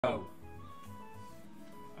Oh.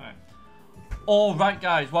 Alright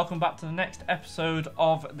guys, welcome back to the next episode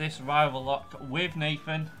of this Rival Lock with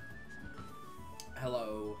Nathan.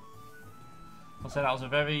 Hello. I'll say that was a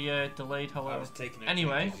very delayed hello. I was taking it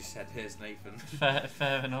anyway, because you said, here's Nathan.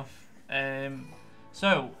 fair enough.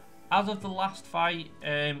 So, as of the last fight,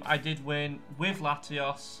 I did win with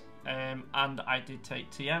Latios, and I did take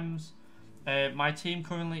TMs. My team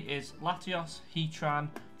currently is Latios, Heatran,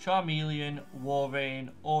 Charmeleon, Warrain,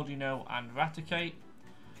 Audino, and Raticate.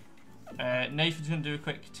 Nathan's going to do a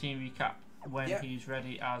quick team recap when he's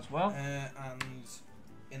ready as well. And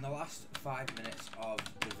in the last 5 minutes of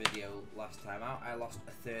the video last time out, I lost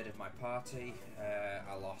a third of my party.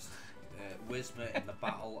 I lost Whismer in the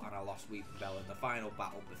battle, and I lost Weepinbell in the final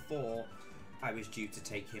battle before I was due to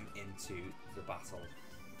take him into the battle.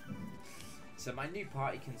 So my new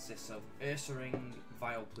party consists of Ursaring,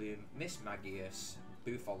 Vileplume, Miss Magius,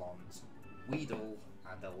 Bouffalons, Weedle,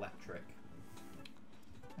 and Electric.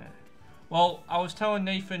 Well, I was telling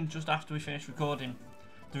Nathan just after we finished recording,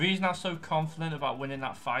 the reason I was so confident about winning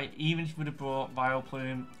that fight, even if he would have brought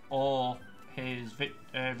Vileplume or his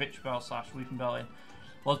Victreebel / Weepinbell in,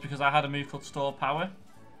 was because I had a move called Store Power.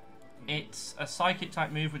 It's a psychic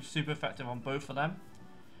type move which is super effective on both of them,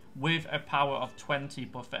 with a power of 20,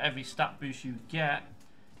 but for every stat boost you get,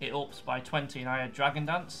 it ups by 20, and I had Dragon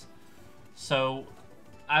Dance. So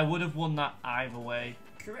I would have won that either way.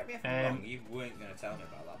 Correct me if I'm wrong, you weren't going to tell me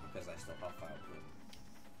about that because I still have Vileplume.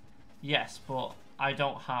 Yes, but I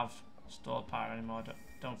don't have Stored Power anymore, I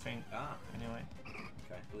don't think. Ah. Anyway.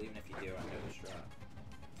 Okay, well even if you do, I know the strat.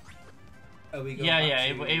 Are we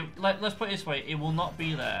going back to... let's put it this way, it will not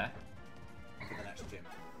be there. For the next gym.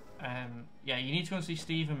 Yeah, you need to go and see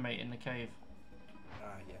Stephen, mate, in the cave.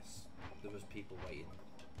 Ah, yes. There was people waiting.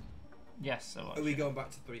 Yes, so Are we going back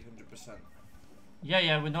to 300%?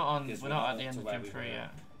 Yeah, we're not at the end of Gym 3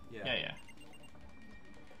 yet. Yeah.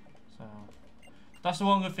 So that's the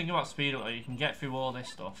one good thing about Speed Up, though, you can get through all this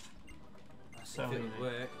stuff. So if it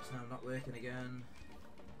works, now not working again.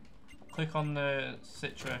 Click on the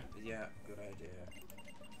Citra. Yeah, good idea.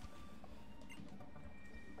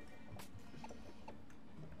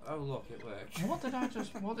 Oh look, it worked. What did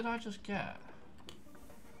I just get?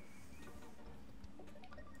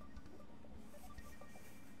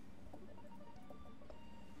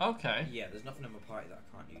 Okay. Yeah, there's nothing in my party that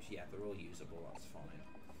I can't use. Yeah, they're all usable, that's fine.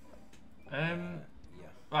 Yeah.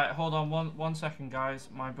 Right, hold on one second, guys.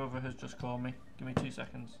 My brother has just called me. Give me 2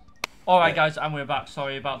 seconds. Alright guys, and we're back.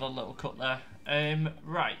 Sorry about the little cut there.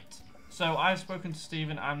 Right. So I've spoken to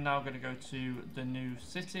Stephen. I'm now gonna go to the new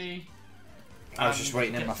city. I was just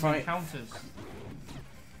waiting in my fight. Encounters.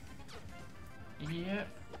 Yep.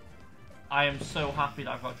 I am so happy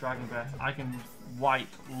that I've got Dragon Breath. I can wipe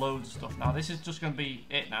loads of stuff now. This is just going to be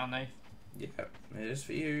it now, Nath. Yeah, it is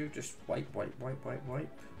for you. Just wipe.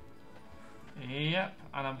 Yep,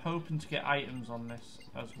 and I'm hoping to get items on this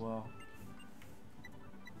as well.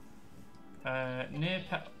 Near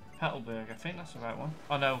Petalburg, I think that's the right one.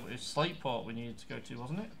 Oh no, it's Slateport we needed to go to,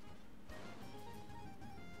 wasn't it?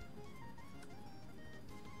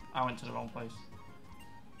 I went to the wrong place.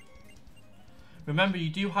 Remember, you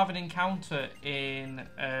do have an encounter in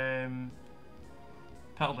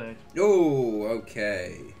Petalburg. Oh,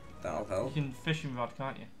 okay. That'll help. You can fishing rod,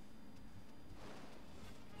 can't you?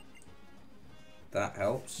 That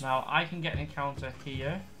helps. Now, I can get an encounter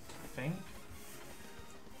here, I think.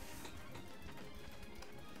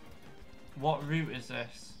 What route is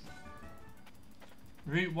this?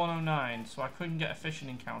 Route 109, so I couldn't get a fishing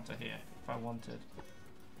encounter here if I wanted.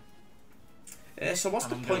 So what's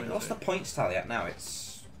the point? What's the points tally at now?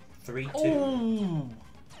 It's 3-2. Ooh.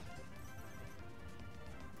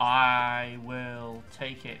 I will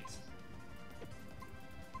take it.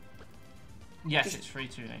 Yes, it's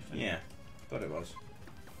 3-2, Nathan. Yeah, thought it was.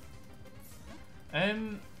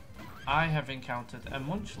 I have encountered a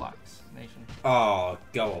Munchlax, Nathan. Oh,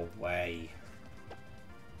 go away.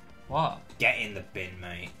 What? Get in the bin,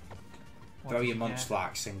 mate. Throw your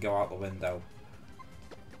Munchlax and go out the window.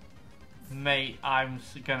 Mate, I'm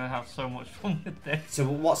gonna have so much fun with this. So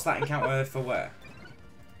what's that encounter for where?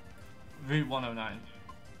 Route 109.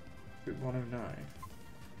 Route 109?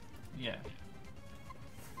 Yeah.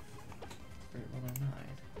 Route 109?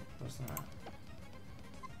 What's that?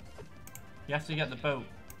 You have to get the boat.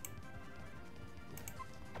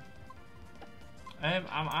 I'm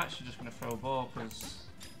actually just gonna throw a ball, because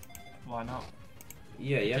why not?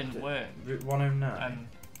 Yeah, it didn't work. Route 109?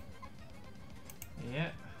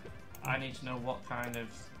 Yeah. I need to know what kind of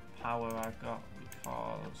power I've got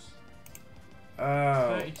because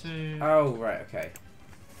 32. Oh right, okay.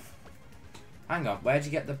 Hang on, where'd you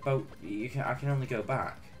get the boat? I can only go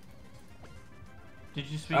back. Did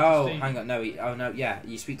you speak to Oh, Steve? hang on. No, oh no, yeah.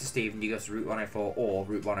 You speak to Steve and you go to Route 104 or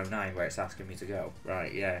Route 109 where it's asking me to go.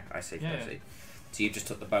 Right, yeah, I see. Yeah. I see. So you just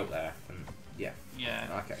took the boat there, and yeah.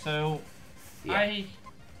 Yeah. Okay. So, Yeah.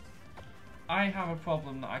 I have a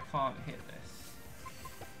problem that I can't hit this.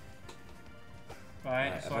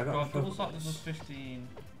 Right, so I've got a double slot that does 15.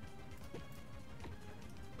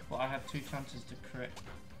 But I have 2 chances to crit.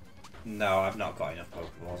 No, I've not got enough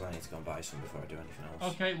Pokeballs. I need to go and buy some before I do anything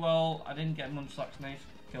else. Okay, well, I didn't get Nuzlocke Radomizer.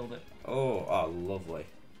 Killed it. Oh, lovely.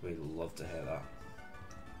 We'd love to hear that.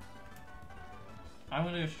 I'm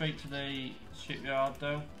going to go straight to the shipyard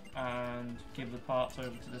though and give the parts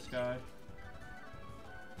over to this guy.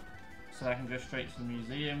 So I can go straight to the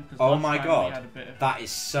museum. Oh my god, that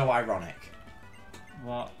is so ironic.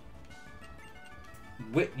 What?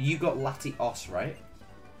 You got Latios, right?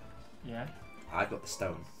 Yeah. I got the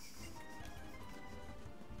stone.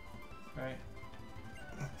 Right.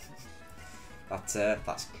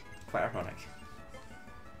 That's quite ironic.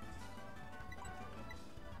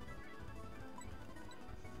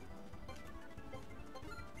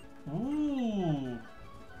 Ooh.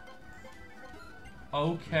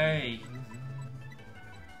 Okay.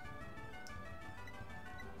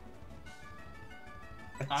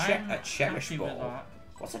 A cherish ball.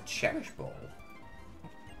 What's a cherish ball?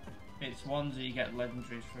 It's ones that you get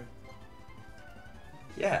legendaries through.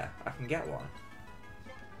 Yeah, I can get one.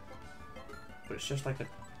 But it's just like a...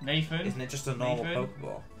 Nathan? Isn't it just a normal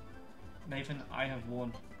Pokeball? Nathan, I have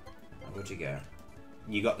one. What'd you get?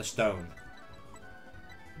 You got the stone.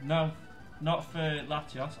 No, not for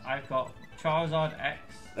Latios. I've got Charizard X.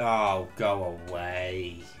 Oh, go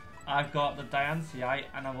away. I've got the Diancie,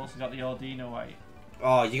 and I've also got the Ordino.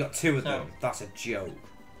 Oh, you got 2 of them. That's a joke.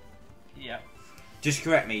 Yeah. Just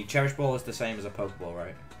correct me. Cherish Ball is the same as a Pokeball,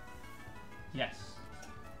 right? Yes.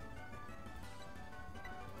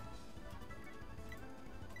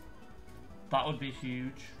 That would be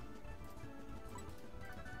huge.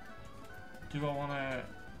 Do I want to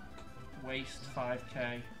waste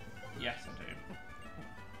 5k? Yes, I do.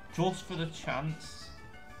 Just for the chance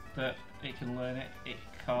that it can learn it. It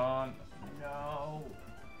can't. No.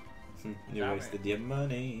 You wasted your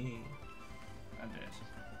money. I did.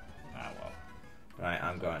 Ah well. Right,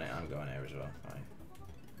 I'm going here as well. Right.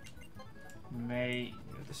 Mate.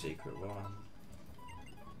 With the secret one.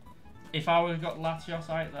 If I would have got Latios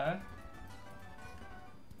out there.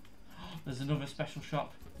 There's another special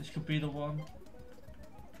shop. This could be the one.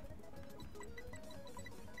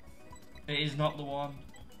 It is not the one.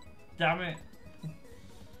 Damn it.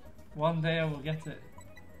 One day I will get it.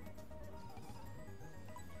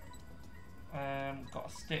 Got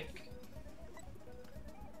a stick.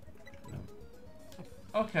 No.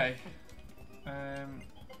 Okay. I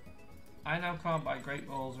now can't buy Great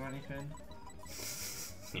Balls or anything.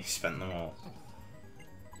 You spent them all.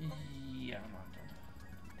 Yeah, I'm not done.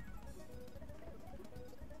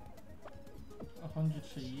 100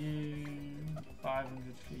 for you,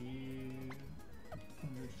 500 for you,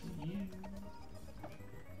 100 for you.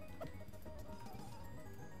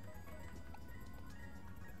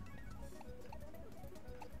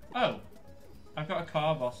 Oh, I've got a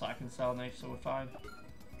car boss that I can sell now, so we're fine.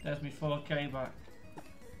 There's me 4k back.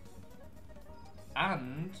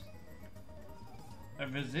 And a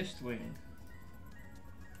resist wing.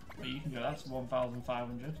 Well, you can go, that's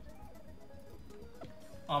 1,500.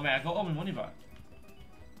 Oh man, I got all my money back.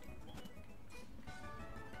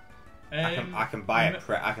 I can buy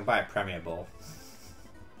a Premier Ball.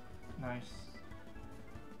 Nice.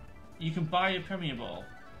 You can buy a Premier Ball.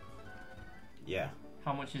 Yeah.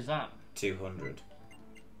 How much is that? 200.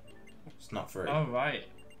 It's not free. Oh right.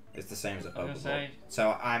 It's the same as a Pokeball. Say...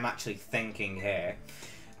 So I'm actually thinking here.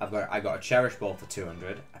 I got a Cherish Ball for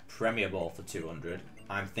 200, a Premier Ball for 200.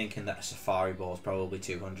 I'm thinking that a Safari Ball is probably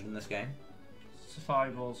 200 in this game. Safari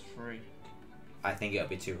Ball's free. I think it'll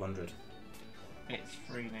be 200. It's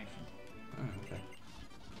free, Nathan. Oh, okay.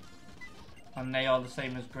 And they are the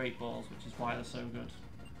same as Great Balls, which is why they're so good.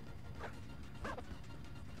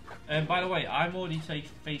 And by the way, I'm already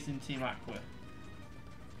facing Team Aqua.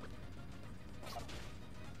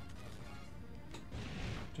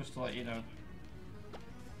 Just to let you know.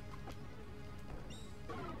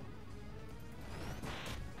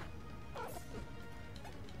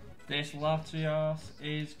 This Latios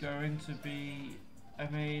is going to be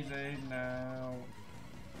amazing now.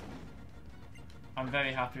 I'm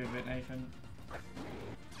very happy with it, Nathan.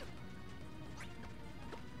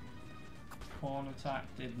 Horn attack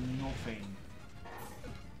did nothing.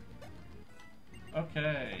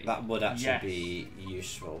 Okay. That would actually be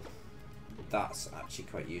useful. That's actually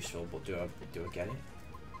quite useful, but do I get it?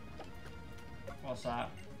 What's that?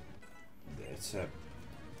 It's a...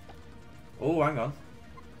 Oh, hang on.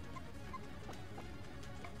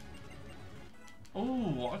 Oh,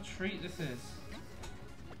 what a treat this is.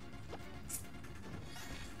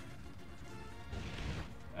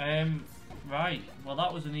 Right. Well,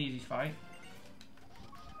 that was an easy fight.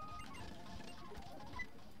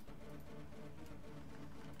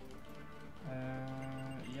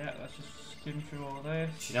 Yeah, let's just skim through all this.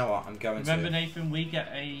 Do you know what? I'm going Remember, Nathan, we get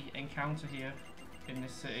a encounter here in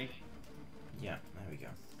this city. Yeah, there we go.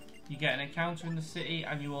 You get an encounter in the city,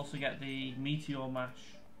 and you also get the meteor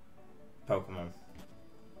mash. Pokemon.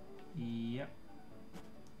 Yep.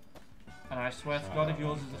 And I swear to God, if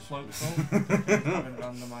yours is a float full, you haven't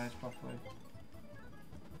randomised properly.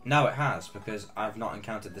 No, it has, because I've not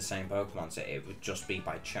encountered the same Pokemon, so it would just be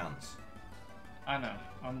by chance. I know,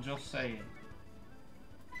 I'm just saying.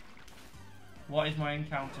 What is my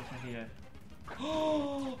encounter for here?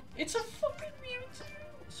 Oh, it's a fucking Mewtwo!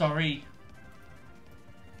 Sorry.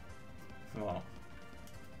 What?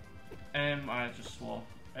 I just swore.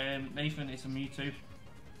 Nathan, it's a Mewtwo.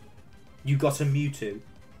 You got a Mewtwo?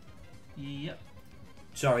 Yep.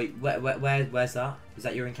 Sorry, where's that? Is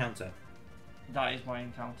that your encounter? That is my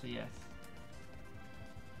encounter, yes.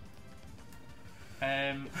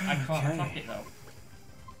 I can't attack it though.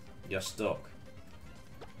 You're stuck.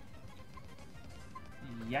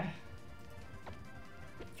 Yeah.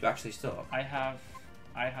 You actually stuck? I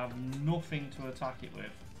have nothing to attack it with.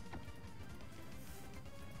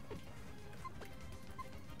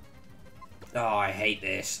 Oh, I hate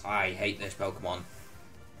this. I hate this Pokemon.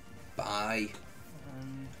 Bye.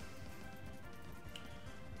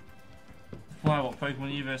 Why, what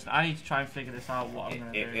Pokemon Universe? I need to try and figure this out, what I'm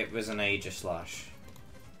going to do. It was an Aegislash.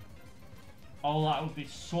 Oh, that would be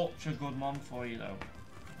such a good mon for you, though.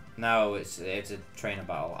 No, it's a trainer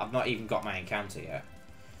battle. I've not even got my encounter yet.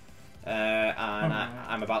 And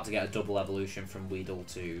I'm about to get a double evolution from Weedle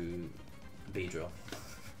to Beedrill.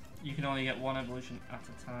 You can only get one evolution at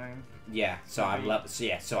a time. Yeah, so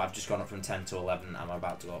so I've just gone up from 10 to 11. And I'm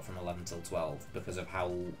about to go up from 11 till 12 because of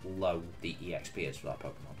how low the EXP is for that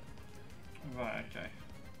Pokemon. Right, okay.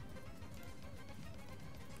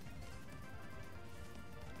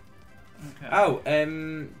 Okay. Oh,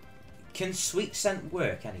 can Sweet Scent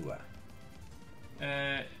work anywhere?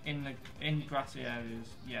 In grassy areas,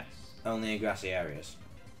 yes. Only in grassy areas.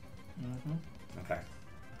 Mhm. Okay.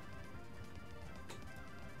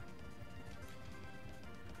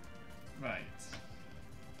 Right.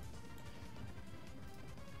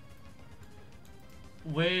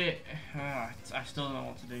 I still don't know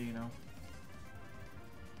what to do, you know.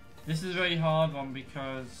 This is a very hard one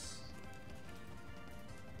because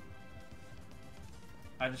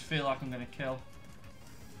I just feel like I'm gonna kill.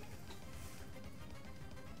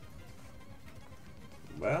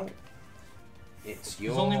 Well, it's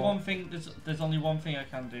your... There's only one thing. There's only one thing I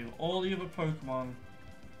can do. All the other Pokemon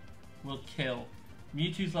will kill.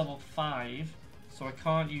 Mewtwo's level 5, so I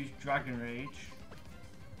can't use Dragon Rage.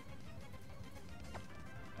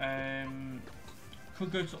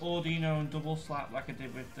 Could go to Ordino and double slap like I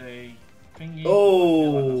did with the thingy.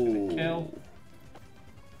 Oh! That's gonna kill.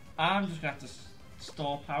 I'm just gonna have to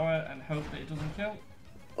store power and hope that it doesn't kill.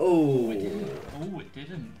 Oh! It didn't. Oh, it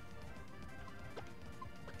didn't.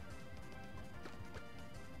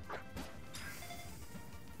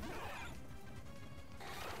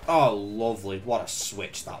 Oh, lovely. What a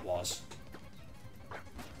switch that was.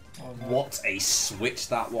 Oh, no. What a switch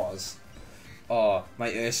that was. Oh, my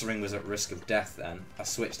Ursaring was at risk of death then. I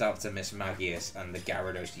switched out to Miss Magius and the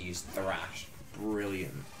Gyarados used Thrash.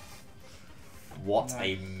 Brilliant. What Nice.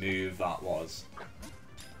 a move that was.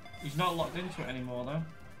 He's not locked into it anymore though.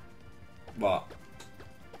 What?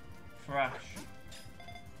 Thrash.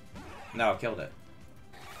 No, I killed it.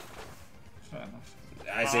 Fair enough.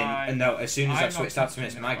 As in, no, as soon as I I'm switched not out to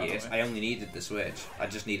Miss touching it, by the Magius, way. I only needed the switch. I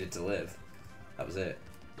just needed to live. That was it.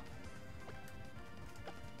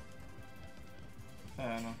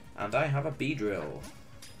 Fair enough. And I have a Beedrill,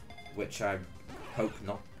 which I hope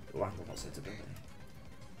not. Oh, what's its ability?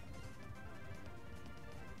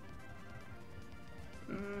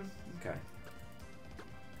 Okay.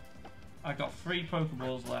 I got 3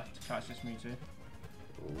 Pokeballs left to catch this Mewtwo.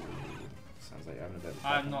 Ooh, sounds like you're having a bit of a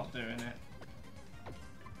I'm problem. not doing it.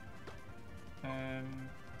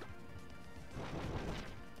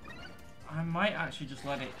 I might actually just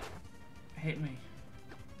let it hit me.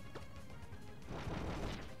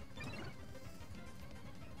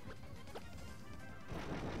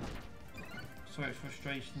 So it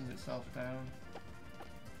frustrations itself down.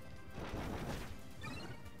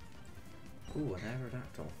 Ooh, an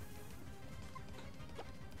Aerodactyl.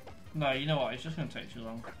 No, you know what? It's just going to take too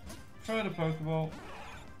long. Throw the Pokeball.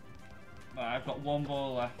 Right, I've got one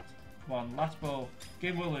ball left. Come on, last ball.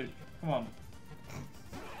 Give Luke. Come on.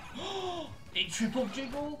 It triple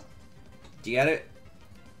jiggled. Do you get it?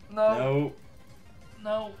 No. No.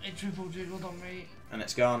 No, it triple jiggled on me. And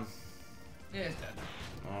it's gone. Yeah, it's dead.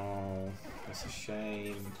 Oh, that's a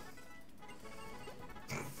shame.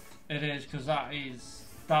 It is, because that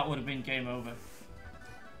would have been game over.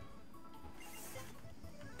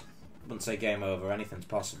 Wouldn't say game over. Anything's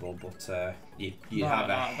possible, but you'd have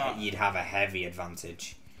a heavy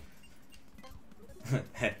advantage.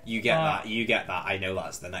 You get that. You get that. I know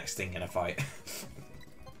that's the next thing in a fight.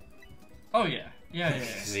 Oh yeah, yeah.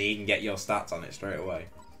 So you can get your stats on it straight away.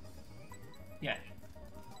 Yeah.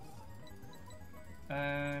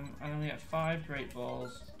 I only get 5 great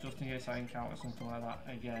balls, just in case I encounter something like that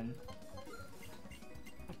again.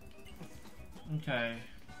 Okay.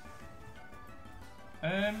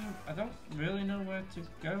 I don't really know where to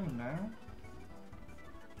go now.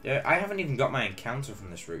 Yeah, I haven't even got my encounter from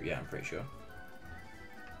this route yet, I'm pretty sure.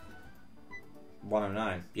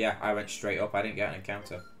 109. Yeah, I went straight up, I didn't get an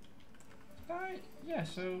encounter. Yeah,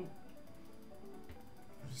 so...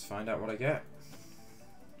 Let's find out what I get.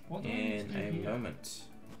 What do I need to do in a here? moment.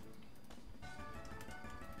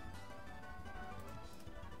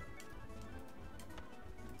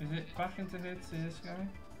 Is it back into here to see this guy?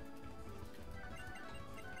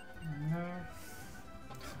 No.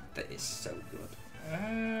 That is so good.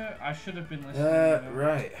 I should have been listening.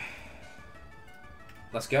 Right.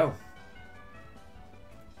 Let's go.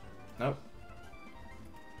 Nope.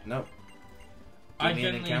 Nope. I Give me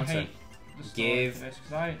an genuinely encounter. hate the story for this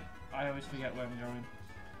because I always forget where I'm going.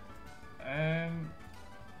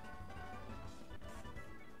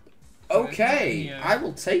 Okay, I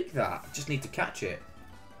will take that. Just need to catch it.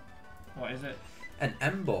 What is it? An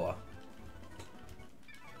Embor.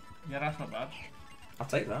 Yeah, that's not bad. I'll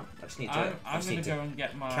take that. I just need to. I'm gonna go and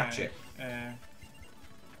get my catch it.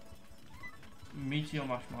 Meteor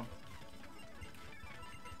Mashmon.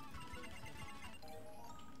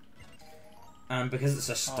 And because it's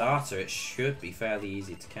a starter, it should be fairly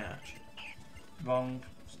easy to catch. Wrong.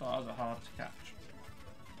 Starters are hard to catch.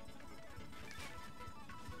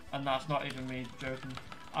 And that's not even me joking.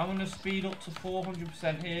 I'm going to speed up to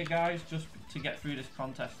 400% here, guys, just to get through this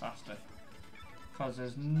contest faster. Because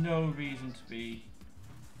there's no reason to be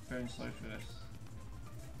going slow through this.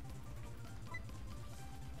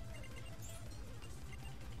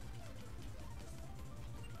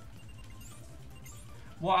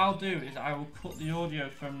 What I'll do is I will cut the audio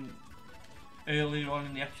from earlier on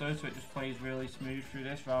in the episode so it just plays really smooth through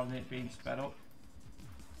this rather than it being sped up.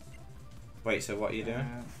 Wait, so what are you doing?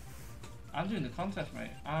 I'm doing the contest,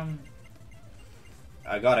 mate.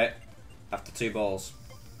 I got it. After 2 balls.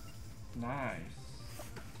 Nice.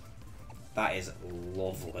 That is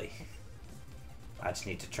lovely. I just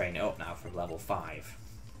need to train it up now from level 5.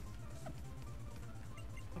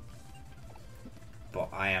 But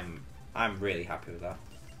I'm really happy with that.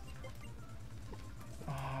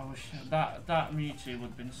 Oh, I wish that Mewtwo would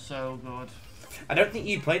have been so good. I don't think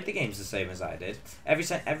you played the games the same as I did.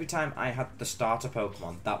 Every time I had the starter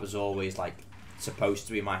Pokemon, that was always like supposed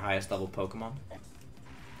to be my highest level Pokemon.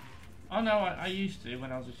 Oh no, I used to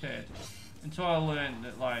when I was a kid. Until I learned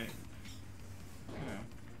that, like, you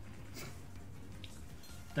know,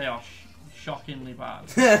 they are shockingly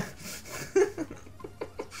bad.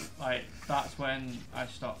 Like, that's when I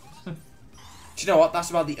stopped. Do you know what? That's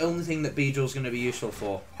about the only thing that Beedrill's going to be useful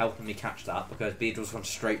for, helping me catch that, because Beedrill's gone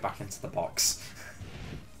straight back into the box.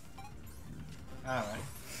 Alright.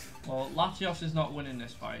 Well, Latios is not winning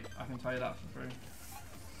this fight, I can tell you that for free.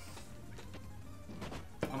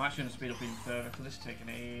 I'm actually going to speed up even further, because this is taking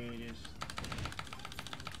ages.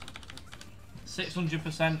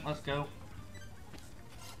 600%, let's go.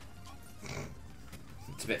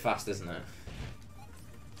 It's a bit fast, isn't it?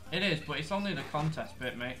 It is, but it's only the contest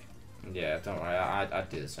bit, mate. Yeah, don't worry, I'd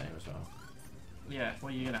do the same as well. Yeah,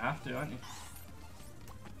 well, you're going to have to, aren't you?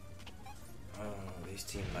 Oh, these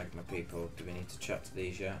Team Magma people. Do we need to chat to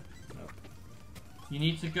these yet? Nope. You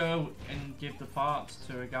need to go and give the parts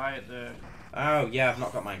to a guy at the... Oh, yeah, I've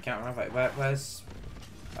not got my encounter, have I? Where's...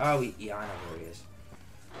 Oh, yeah, I know where he is.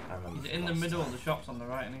 I remember. He's in the middle of the shops on the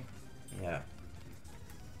right, isn't he? Yeah.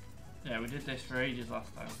 Yeah, we did this for ages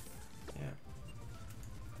last time. Yeah.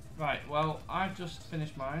 Right, well, I've just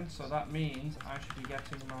finished mine, so that means I should be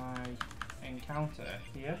getting my encounter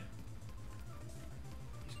here.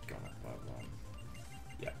 It's gone up by 1.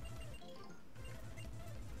 Yeah.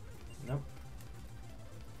 Nope.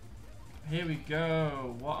 Here we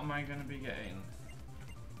go. What am I going to be getting?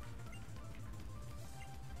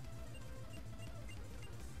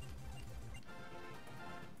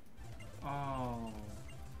 Oh.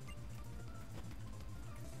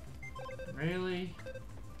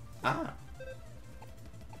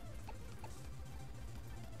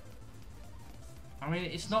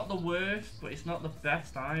 mean, it's not the worst, but it's not the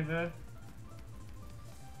best either.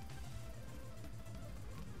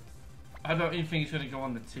 I don't even think it's going to go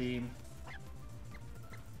on the team.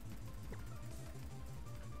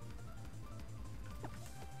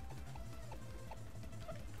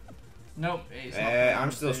 Nope, it's not.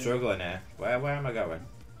 I'm still struggling here. Where am I going?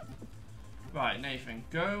 Right, Nathan,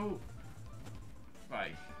 go.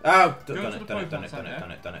 Right. Oh, Go done to it, the done it, done Pokemon it, done it, Center.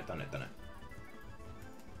 done it, done it, done it, done it.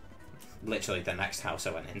 Literally the next house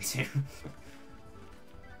I went into.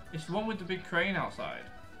 It's the one with the big crane outside.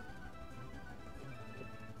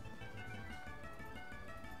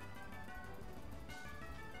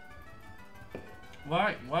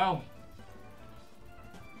 Right, well.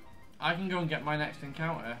 I can go and get my next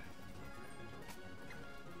encounter.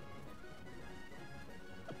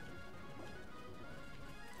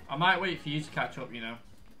 I might wait for you to catch up, you know.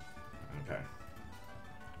 Okay.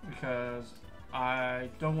 Because I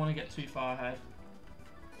don't want to get too far ahead.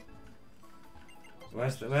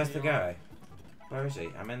 Where's the guy? Where is he?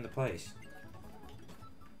 I'm in the place.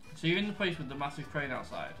 So you're in the place with the massive crane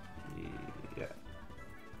outside. Yeah.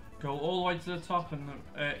 Go all the way to the top and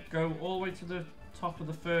go all the way to the top of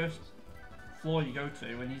the first floor you go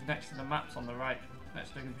to, and he's next to the maps on the right, next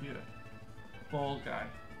to the computer. Bald guy.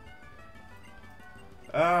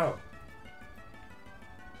 Oh.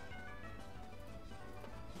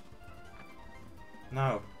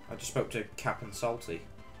 No, I just spoke to Cap and Salty.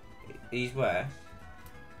 He's where?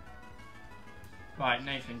 Right,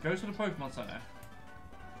 Nathan, go to the Pokemon Center.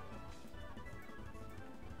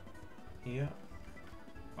 Yeah.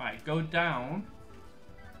 Right, go down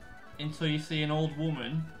until you see an old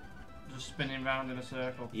woman just spinning round in a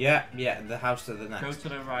circle. Yeah, the house to the next. Go to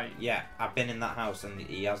the right. Yeah, I've been in that house and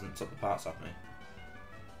he hasn't took the parts off me.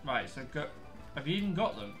 Right, so go. Have you even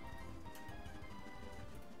got them?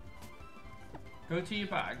 Go to your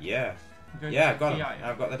bag. Yeah. Go Yeah, to I've got the them. item.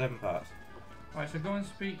 I've got the Devon parts. Right, so go and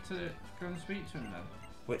speak to him then.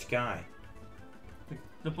 Which guy?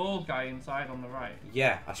 The bald guy inside on the right.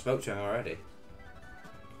 Yeah, I spoke to him already.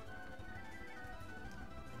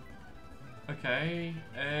 Okay.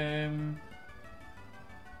 And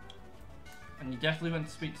you definitely went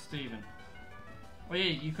to speak to Stephen. Oh yeah,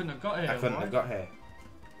 you couldn't have got here. I couldn't why? have got here.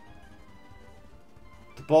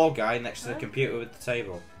 The bald guy next to the Huh? computer with the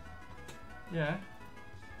table. Yeah.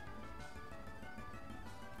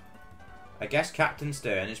 I guess Captain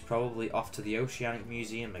Stern is probably off to the Oceanic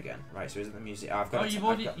Museum again. Right, so isn't the museum? I've got. Oh, you've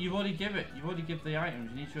already give it. You've already give the items.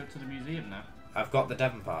 You need to go to the museum now. I've got the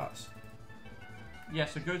Devon parts. Yeah,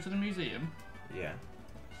 so go to the museum, Yeah.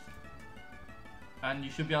 and you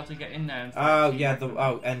should be able to get in there. And Oh yeah,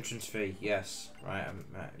 entrance fee. Yes. Right.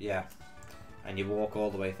 Yeah. And you walk all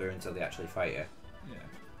the way through until they actually fight you. Yeah.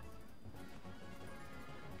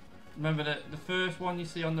 Remember that the first one you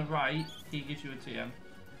see on the right, he gives you a TM.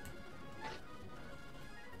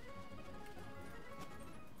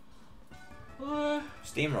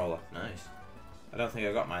 Steamroller. Nice. I don't think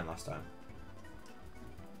I got mine last time.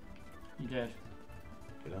 You did.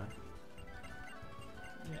 Did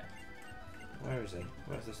I? Yeah. Where is he?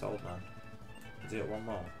 Where's this old man? Is he at one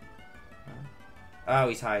more? No? Oh,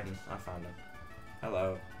 he's hiding. I found him.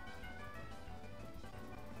 Hello.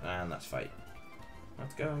 And let's fight.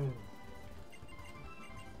 Let's go.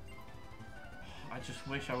 I just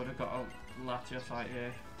wish I would have got a Latios fight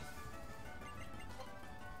here.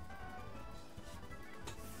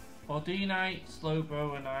 Ordinite,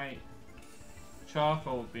 Slowbro,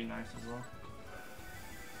 Charcoal would be nice as well.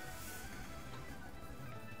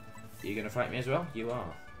 Are you going to fight me as well? You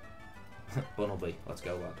are. Bunnelby. Let's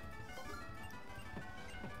go, lad.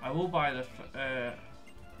 I will buy the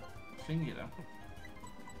thingy though.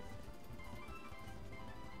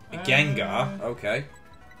 A Gengar? Okay.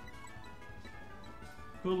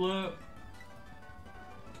 Good luck.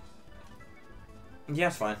 Yeah,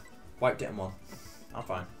 it's fine. Wiped it in one. I'm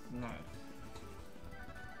fine. No.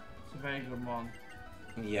 It's a very good one.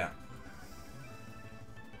 Yeah.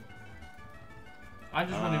 I'm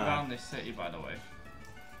just running around this city, by the way.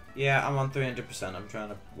 Yeah, I'm on 300%. I'm trying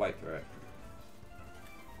to wipe through it.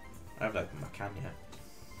 I haven't opened my can yet.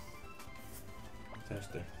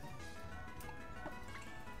 Thirsty.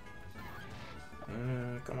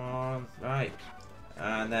 Come on. Right.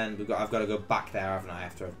 And then I've got to go back there, haven't I,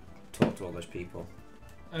 after I've talked to all those people.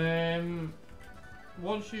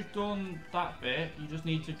 Once you've done that bit, you just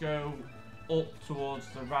need to go up towards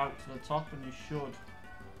the route to the top, and you should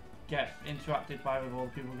get interacted by with all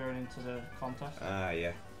the people going into the contest.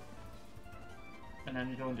 Yeah. And then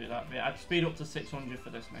you go and do that bit. I'd speed up to 600 for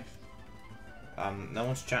this, Nick. No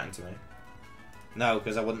one's chatting to me. No,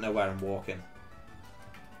 because I wouldn't know where I'm walking.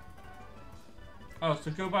 Oh,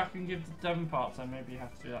 so go back and give the Devon parts, then maybe you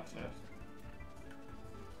have to do that first.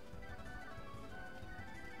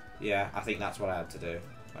 Yeah, I think that's what I had to do.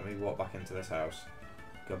 Let me walk back into this house.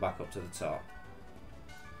 Go back up to the top.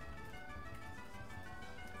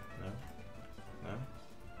 No. No.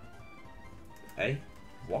 Hey?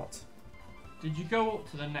 What? Did you go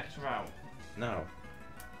up to the next route? No.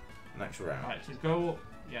 Next round. Right, so go up.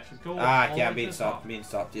 Yeah, so go up. Ah, all yeah, the way to the top. being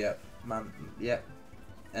stopped, yep. Man, yep.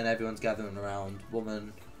 And everyone's gathering around.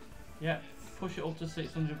 Woman. Yeah, push it up to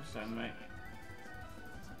 600%, mate.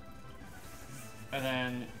 And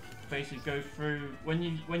then basically go through. When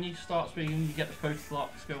you start speaking, you get the post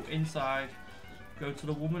blocks. Go inside. Go to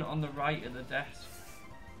the woman on the right at the desk.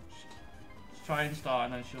 Try and start,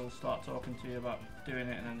 and then she'll start talking to you about doing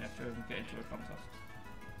it, and then you have to get into a contest.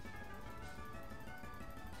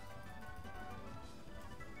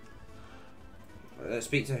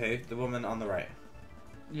 Speak to who? The woman on the right.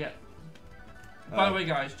 Yeah. By the way,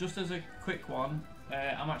 guys, just as a quick one,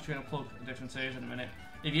 I'm actually going to plug a different series in a minute.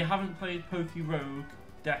 If you haven't played Poke Rogue,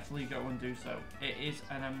 definitely go and do so. It is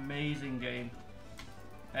an amazing game.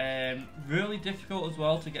 Really difficult as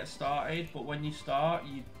well to get started, but when you start,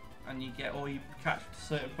 you get or you catch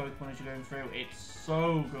certain Pokemon as you're going through, it's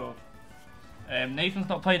so good. Nathan's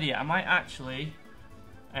not played it yet. I might actually,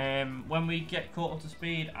 when we get caught up to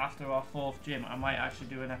speed after our 4th gym, I might actually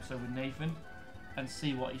do an episode with Nathan and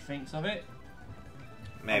see what he thinks of it.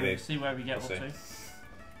 Maybe. We'll see where we get up to.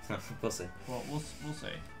 We'll see. Well, we'll see.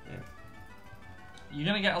 Yeah. You're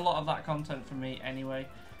gonna get a lot of that content from me anyway.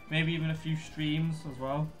 Maybe even a few streams as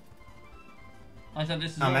well. Like I said,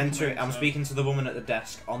 this is. I'm speaking to the woman at the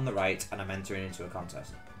desk on the right, and I'm entering into a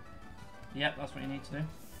contest. Yep, that's what you need to do.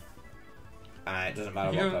 It doesn't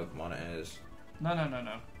matter what Pokemon it is. No.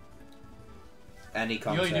 Any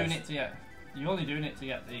contest. You're only doing it to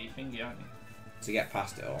get the thingy, aren't you? To get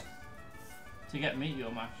past it all. To get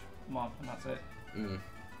Meteor Mash mob, and that's it. Mm.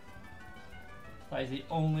 That is the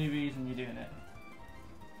only reason you're doing it.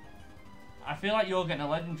 I feel like you're getting a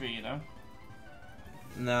legendary, you know?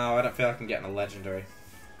 No, I don't feel like I'm getting a legendary.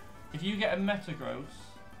 If you get a Metagross,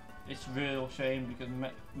 it's a real shame because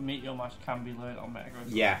Meteor Mash can be learned on Metagross.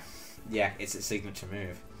 Yeah, it's a signature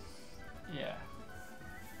move. Yeah.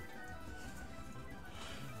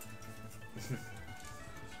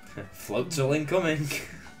 Floatzel incoming.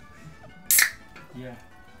 Yeah.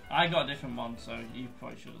 I got a different one, so you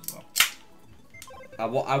probably should as well.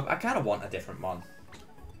 I kind of want a different mon.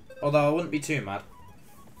 Although I wouldn't be too mad.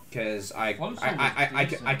 Because I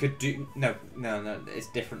could do... No, it's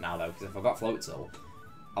different now though. Because if I got Floatzel,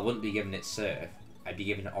 I wouldn't be giving it Surf. I'd be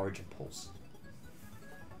giving it Origin Pulse.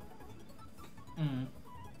 Mm.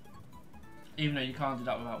 Even though you can't do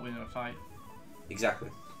that without winning a fight. Exactly.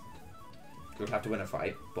 You would have to win a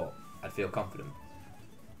fight, but I'd feel confident.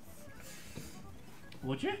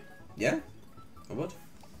 Would you? Yeah, I would.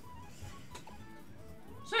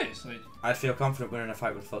 Seriously? I'd feel confident winning a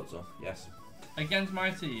fight with Floatzel, yes. Against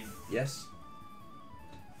my team? Yes.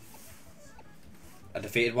 I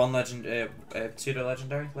defeated one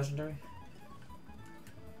pseudo-legendary? Legendary?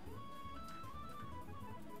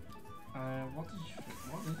 What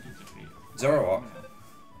did you defeat? Zoroark.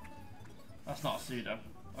 That's not a pseudo.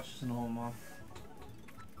 That's just a normal one.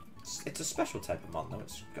 It's a special type of mon though,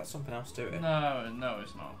 it's got something else to it. No,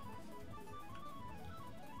 it's not.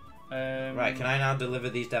 Right, can I now deliver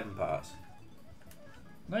these Devon parts?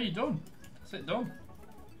 No, you're done. That's it, done.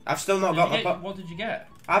 I've still not got my... What did you get?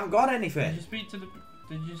 I haven't got anything. Did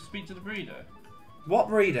you speak to the breeder? What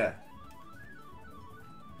breeder?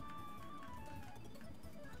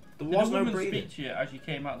 There was no breeder. Did a woman speak to you as you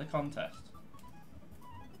came out of the contest?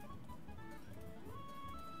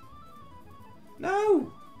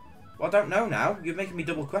 No! Well, I don't know now. You're making me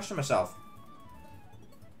double question myself.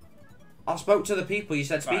 I spoke to the people you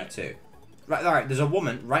said speak to. Right, there's a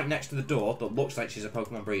woman right next to the door that looks like she's a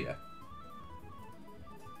Pokemon breeder.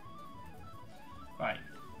 Right.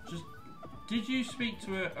 Just, did you speak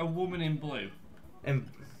to a woman in blue?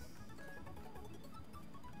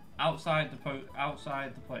 Outside the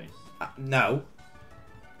place? No.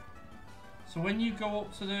 So when you go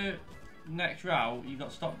up to the next route, you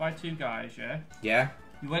got stopped by 2 guys, yeah? Yeah.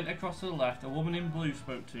 You went across to the left, a woman in blue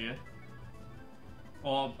spoke to you.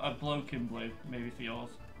 Or a bloke in blue, maybe for yours.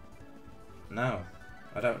 No.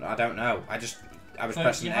 I don't know. I was so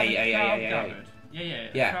pressing A.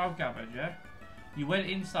 Yeah. A crowd gathered, yeah? You went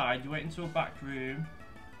inside, you went into a back room.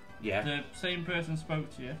 Yeah. The same person spoke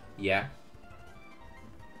to you. Yeah.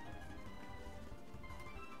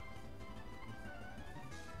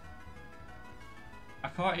 I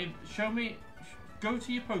can't even... Show me... Go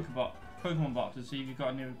to your Pokemon box and see if you've got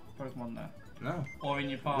a new Pokemon there. No. Or in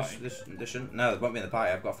your party? This shouldn't. No, it won't be in the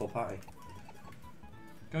party. I've got a full party.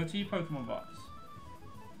 Go to your Pokemon box.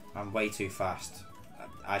 I'm way too fast.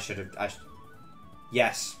 I should have.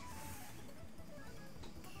 Yes.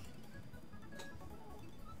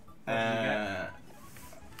 What did you get?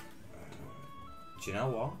 Do you know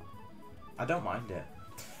what? I don't mind it.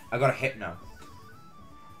 I got a Hypno.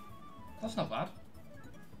 That's not bad.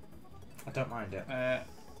 I don't mind it.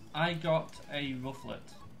 I got a Rufflet.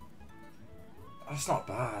 That's not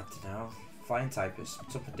bad, you know. Flying type is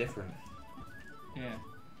something different. Yeah.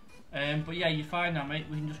 But yeah, you're fine now, mate.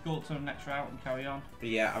 We can just go up to the next route and carry on. But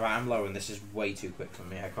yeah, alright, I'm low and this is way too quick for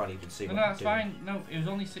me. I can't even see No, what no, I'm that's doing. fine. No, it was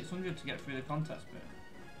only 600 to get through the contest bit.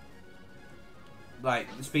 Like,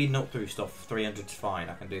 speeding up through stuff, 300's fine.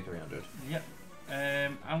 I can do 300. Yep.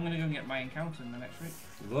 I'm going to go and get my encounter in the next route.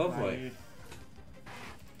 Lovely.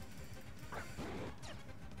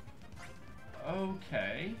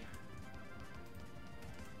 Okay.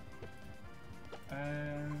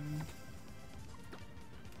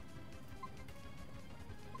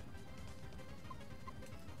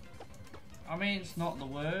 I mean, it's not the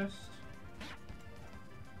worst.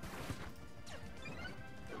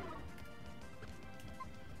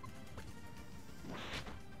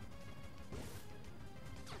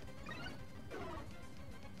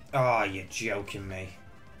 Oh, you're joking me.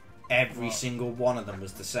 Every What? single one of them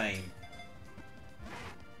was the same.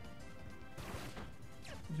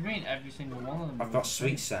 What do you mean every single one of them? I've got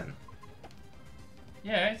Sweet Scent.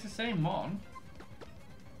 Yeah, it's the same mon.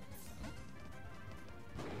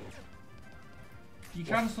 You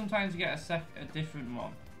can sometimes get a different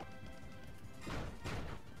mon.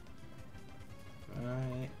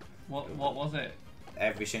 Right. What was it?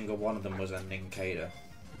 Every single one of them was a Nincada.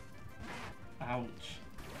 Ouch.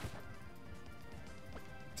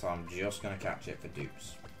 So I'm just gonna catch it for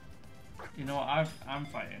dupes. You know what I'm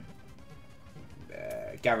fighting?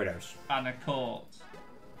 Gyarados. And a court.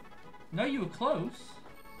 No, you were close.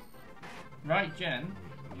 Right gen,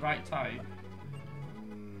 right type.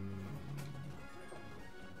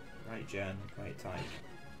 Right gen, right type.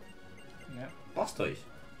 Yep. Blastoise.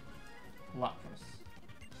 Lapras.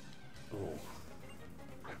 Oh.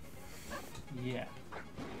 Yeah.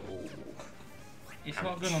 Oh. It's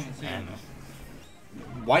not good on the team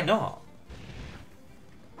though. Why not?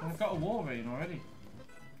 I've got a Wolverine already.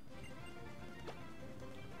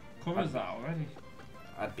 Covers that already.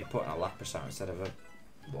 I'd be putting a Lapras out instead of a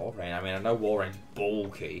Walrein. I mean, I know Walrein's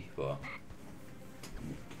bulky, but...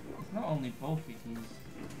 It's not only bulky, he's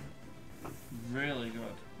really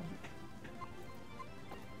good.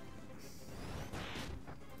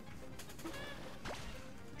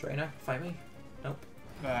 Trainer, fight me? Nope.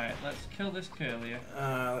 Right, let's kill this Curlier.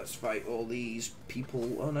 Let's fight all these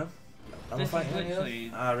people. Oh no. Am I This is fighting any of them?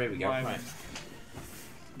 literally Ah, here we go. my Right.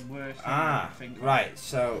 worst thing Ah, I think. right.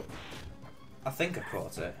 So, I think I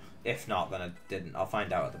caught it. If not, then I didn't. I'll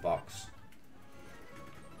find out at the box.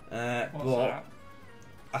 What's but that?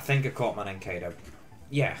 I think I caught my Nincada.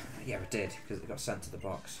 Yeah, I did because it got sent to the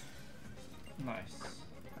box. Nice.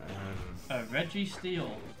 Um, Reggie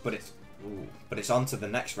Steele. but it's on to the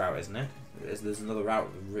next route, isn't it? There's another route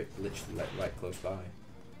literally right close by.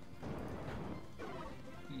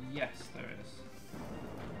 Yes, there is.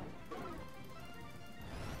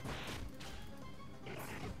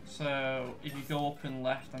 So, if you go up and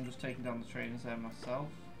left, I'm just taking down the trainers there myself.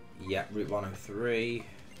 Yeah, Route 103.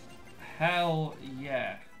 Hell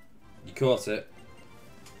yeah. You caught it.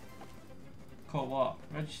 Caught what?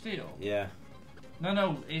 Reggie Steele? Yeah.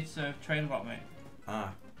 No, it's a trainer bot, mate.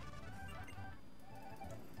 Ah.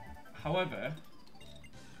 However,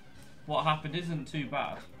 what happened isn't too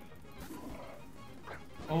bad.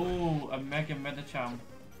 Oh, a Mega Medicham.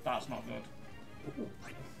 That's not good.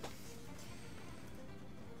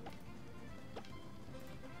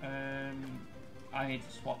 I need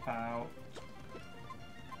to swap out.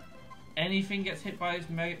 Anything gets hit by this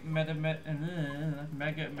Mega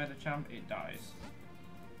Medicham, it dies.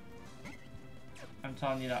 I'm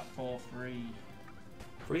telling you that for free.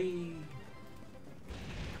 Free.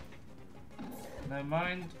 Never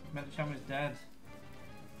mind, Medicham is dead.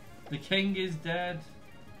 The king is dead.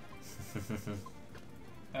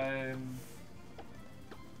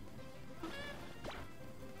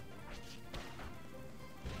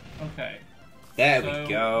 Okay. There So, we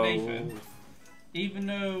go. Nathan, even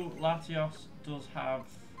though Latios does have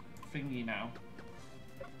thingy now,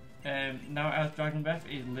 now it has Dragon Breath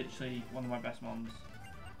is literally one of my best mons.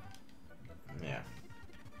 Yeah.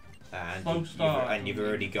 And Slow start. you've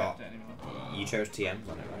already doesn't got. affect it anymore. You chose TMs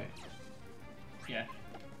on it, right? Yeah.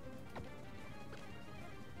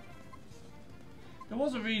 There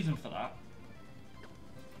was a reason for that.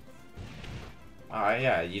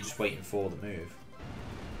 Yeah, you're just waiting for the move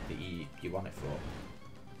that you want it for.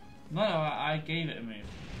 No, I gave it a move.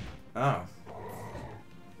 Oh.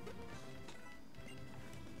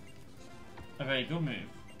 A very good move.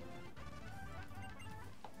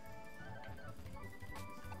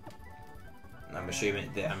 I'm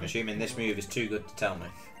assuming this move is too good to tell me.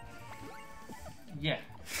 Yeah.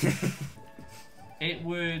 It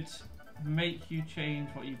would make you change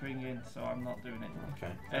what you bring in, so I'm not doing it.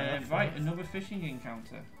 Okay. Right, another fishing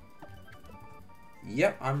encounter.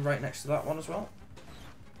 Yep, I'm right next to that one as well.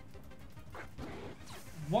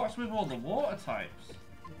 What's with all the water types?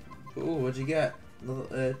 Ooh, what'd you get?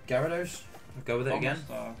 Gyarados? I'll go with it again.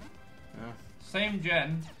 Star. Oh. Same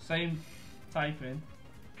gen, same typing.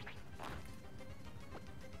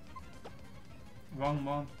 Wrong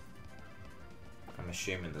one. I'm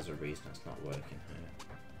assuming there's a reason it's not working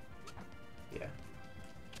here. Yeah.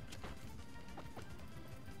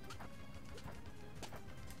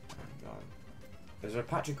 Hang on. Is there a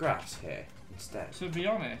patch of grass here instead? To be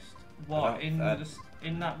honest, what in that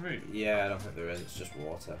route? Yeah, I don't think there is. It's just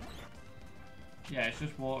water. Yeah, it's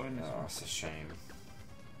just water in this one. That's a shame.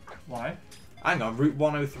 Why? Hang on, Route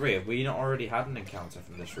 103. Have we not already had an encounter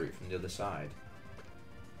from this route from the other side?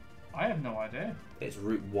 I have no idea. It's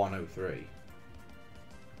Route 103.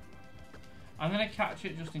 I'm gonna catch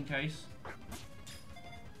it just in case.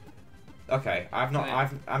 Okay,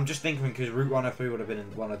 I'm just thinking because Route 103 would have been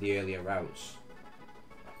in one of the earlier routes.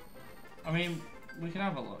 I mean, we can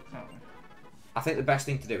have a look, can't we? I think the best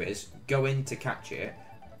thing to do is go in to catch it,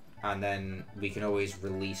 and then we can always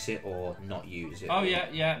release it or not use it. Oh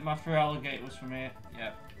yeah, my Feraligatr was from here.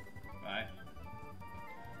 Yep. Right.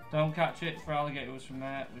 Don't catch it, Feraligatr was from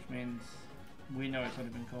there, which means we know it's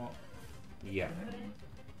already been caught. Yeah.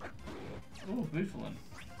 Ooh, Bouffalant.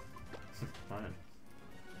 Fine.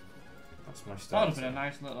 That's my start. That would have been a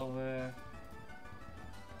nice little...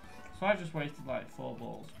 So I just wasted like 4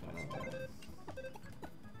 balls.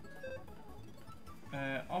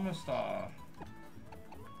 Omastar.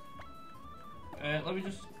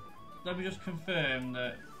 Let me just confirm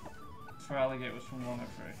that Feraligatr was from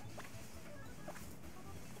 103.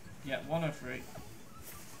 Yeah, 103.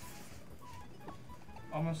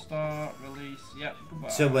 Omastar, release, yep, goodbye.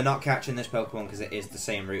 So we're not catching this Pokemon because it is the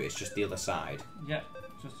same route, it's just the other side. Yep,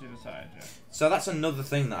 just the other side, yeah. So that's another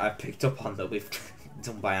thing that I picked up on that we've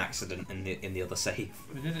done by accident in the other save.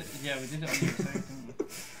 We did it, yeah, we did it on the other save, didn't we?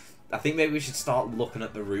 I think maybe we should start looking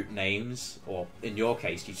at the route names, or in your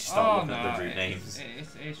case, you should start looking at the route names.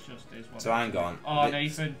 It's just what. So hang on. Oh,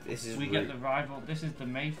 Nathan, we route. get the rival. This is the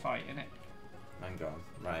May fight, innit? Hang on.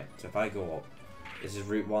 Right. So if I go up, this is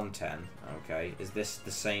Route 110. Okay. Is this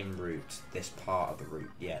the same route? This part of the route?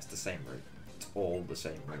 Yeah, it's the same route. It's all the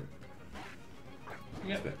same route.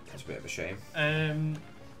 Yep. It's a bit of a shame. Yeah,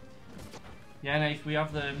 Nate, we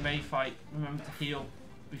have the May fight. Remember to heal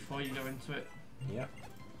before you go into it. Yep.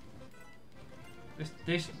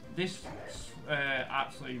 This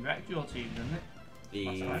absolutely wrecked your team, didn't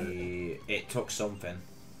it? It took something.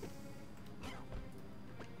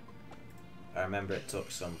 I remember it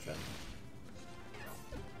took something.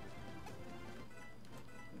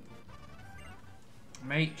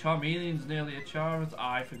 Mate, Charmeleon's nearly a Charizard.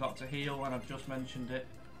 I forgot to heal and I've just mentioned it.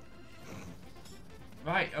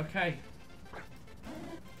 Right, okay.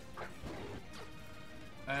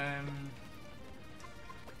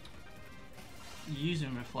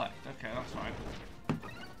 Using Reflect. Okay, that's fine.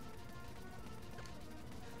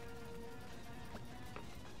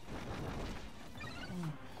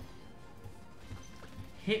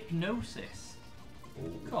 Hypnosis.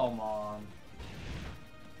 Ooh. Come on.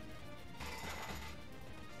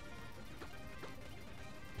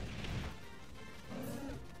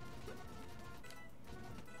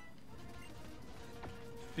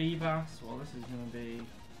 Feebas. Well, this is going to be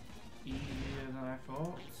easier than I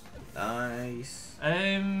thought. Nice.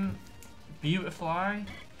 Beautifly.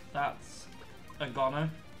 That's a goner.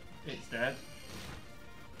 It's dead.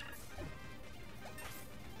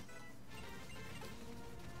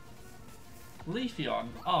 Leafeon.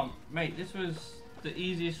 Oh, mate, this was the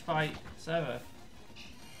easiest fight ever.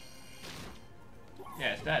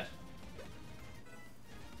 Yeah, it's dead.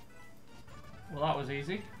 Well, that was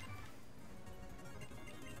easy.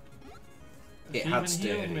 It had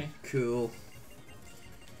sturdy. Cool.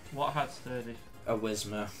 What had sturdy? A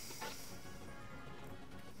Whismer.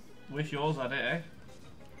 Wish yours had it, eh?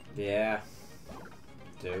 Yeah.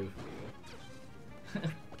 Do.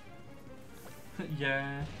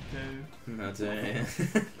 Yeah, do. I do.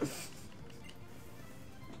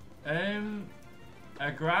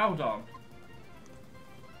 A Groudon.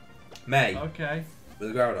 May. Okay.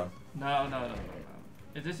 With a Groudon. No.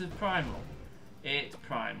 If this is primal. It's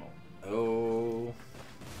primal. Oh.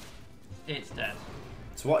 It's dead.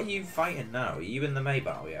 So what are you fighting now? Are you in the May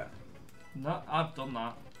battle yet? No, I've done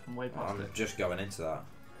that. I'm way past I'm it. just going into that.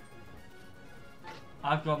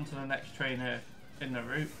 I've gone to the next trainer in the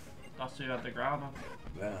route. That's who had the grammar.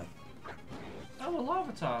 Yeah. Oh, a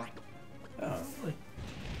Larvitar. Oh. Lovely.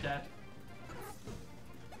 Dead.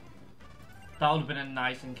 That would have been a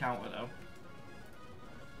nice encounter though.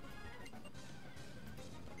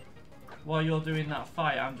 While you're doing that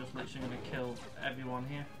fight, I'm just literally going to kill everyone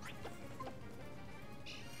here.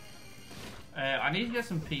 I need to get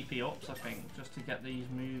some PP ups, I think, just to get these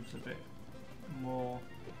moves a bit more.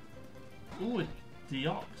 Ooh, a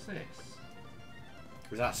Deoxys.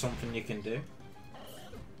 Is that something you can do?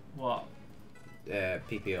 What?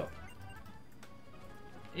 PP up.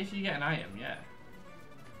 If you get an item, yeah.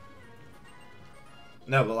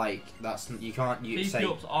 No, but like that's you can't. You say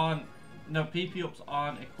PP ups aren't. No, PP ups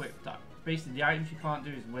aren't equipped. Basically, the items you can't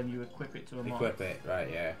do is when you equip it to a mod. equip it, right?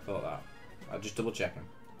 Yeah, thought that. I'll just double checking.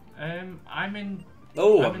 I'm in.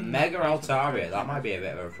 Oh, I'm a in Mega the place with the Altaria. trade That might team. be a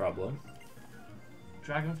bit of a problem.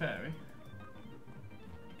 Dragon Fairy.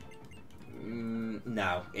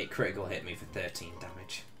 No, it critical hit me for 13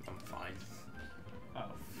 damage. I'm fine. Oh,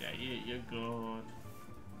 yeah, you're good.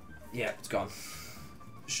 Yeah, it's gone.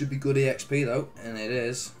 Should be good EXP though, and it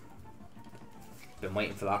is. Been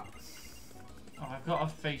waiting for that. Oh, I've got to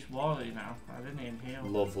face Wally now. I didn't even heal.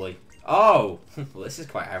 Lovely. Oh! Well, this is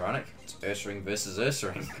quite ironic. It's Ursaring versus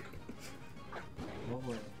Ursaring.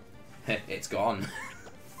 Lovely. It's gone.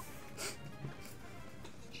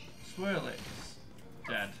 Swirlix.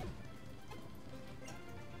 Dead.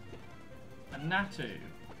 A Natu.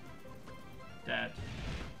 Dead.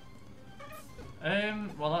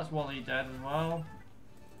 Well, that's Wally dead as well.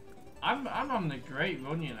 I'm on a great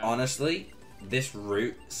run, you know. Honestly, this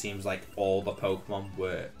route seems like all the Pokemon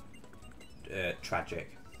were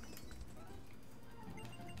tragic.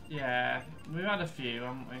 Yeah, we've had a few,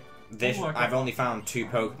 haven't we? This Ooh, I've only found 2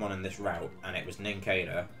 Pokemon in this route, and it was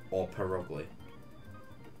Nincada or Perugly.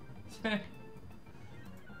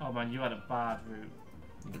 Oh man, you had a bad route.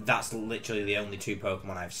 That's literally the only 2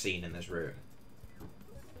 Pokemon I've seen in this route.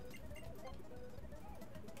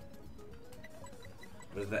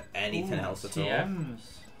 Was there anything else at all? TMs.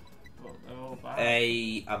 But they're all bad.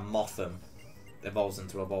 A Motham evolves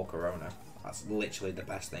into a Volcarona. That's literally the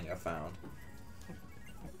best thing I've found.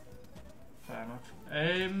 Fair enough.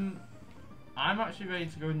 I'm actually ready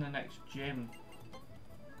to go in the next gym.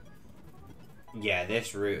 Yeah,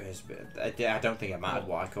 this route has been... I don't think it mattered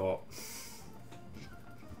what I caught.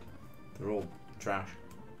 They're all trash.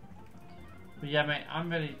 But yeah, mate, I'm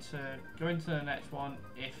ready to go into the next one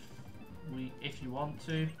if you want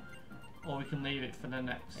to, or we can leave it for the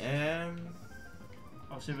next.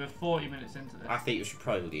 Obviously, we're 40 minutes into this. I think we should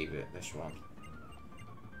probably leave it this one.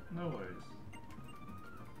 No worries.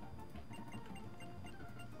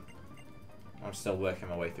 I'm still working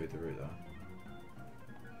my way through the route though.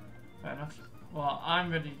 Fair enough. Well,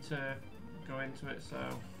 I'm ready to go into it, so.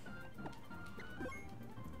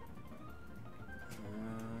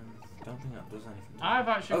 Don't think that does anything. I've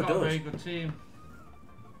actually got it a does. very good team.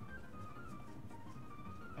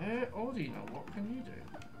 Or do you know what can you do?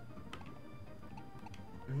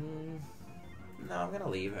 No, I'm gonna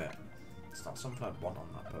leave it. It's not something I'd want on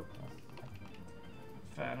that Pokemon.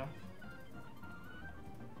 Fair enough.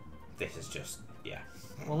 This is just, yeah.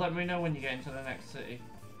 Well, let me know when you get into the next city.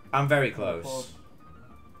 I'm very We'll close. pause.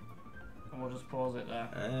 And we'll just pause it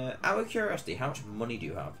there. Out of curiosity, how much money do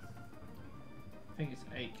you have? I think it's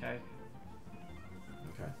 8k.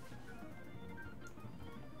 Okay.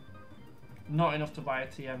 Not enough to buy a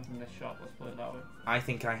TM from this shop, let's put it that way. I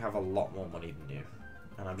think I have a lot more money than you.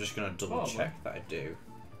 And I'm just gonna double check that I do.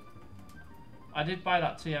 I did buy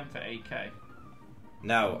that TM for 8k.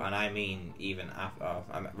 No, and I mean even after. Oh,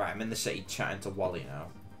 I'm in the city chatting to Wally now.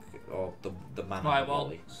 Or the man Right, on well,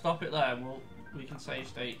 Wally. stop it there and we can save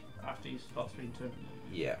state after you stop speaking to him.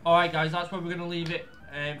 Yeah. Alright guys, that's where we're going to leave it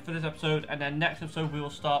for this episode, and then next episode we will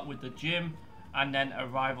start with the gym and then a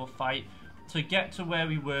rival fight to get to where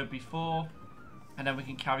we were before, and then we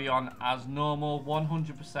can carry on as normal,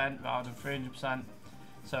 100% rather than 300%.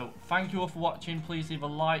 So thank you all for watching. Please leave a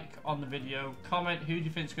like on the video, comment who do you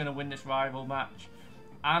think is going to win this rival match,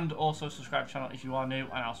 and also subscribe to the channel if you are new,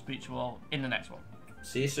 and I'll speak to you all in the next one.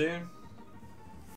 See you soon.